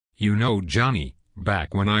You know, Johnny,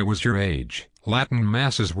 back when I was your age, Latin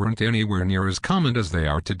masses weren't anywhere near as common as they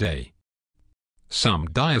are today. Some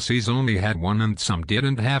dioceses only had one and some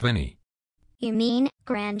didn't have any. You mean,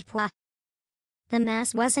 Grandpa? The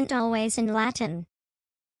Mass wasn't always in Latin.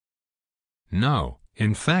 No,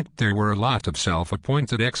 in fact there were a lot of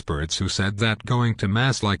self-appointed experts who said that going to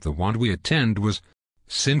Mass like the one we attend was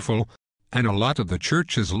sinful, and a lot of the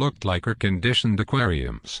churches looked like air-conditioned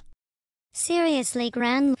aquariums. Seriously,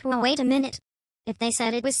 Grandpa, wait a minute. If they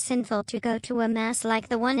said it was sinful to go to a Mass like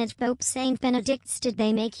the one at Pope St. Benedict's, did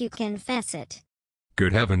they make you confess it?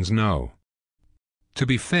 Good heavens, no. To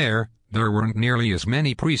be fair, there weren't nearly as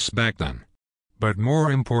many priests back then. But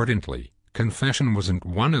more importantly, confession wasn't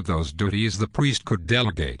one of those duties the priest could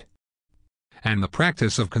delegate. And the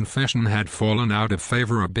practice of confession had fallen out of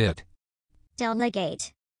favor a bit.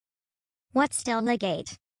 Delegate? What's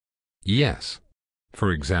delegate? Yes.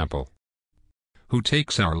 For example, who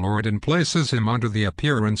takes our Lord and places him under the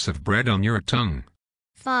appearance of bread on your tongue?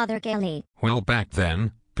 Father Gilly. Well, back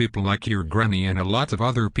then, people like your granny and a lot of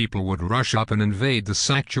other people would rush up and invade the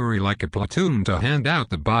sanctuary like a platoon to hand out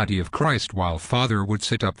the body of Christ while Father would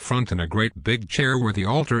sit up front in a great big chair where the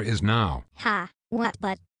altar is now. Ha, what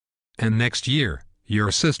but? And next year,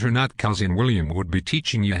 your sister not cousin William would be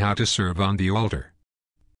teaching you how to serve on the altar.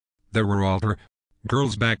 There were altar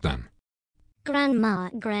girls back then. Grandma.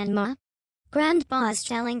 Grandpa's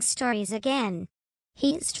telling stories again.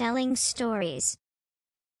 He's telling stories.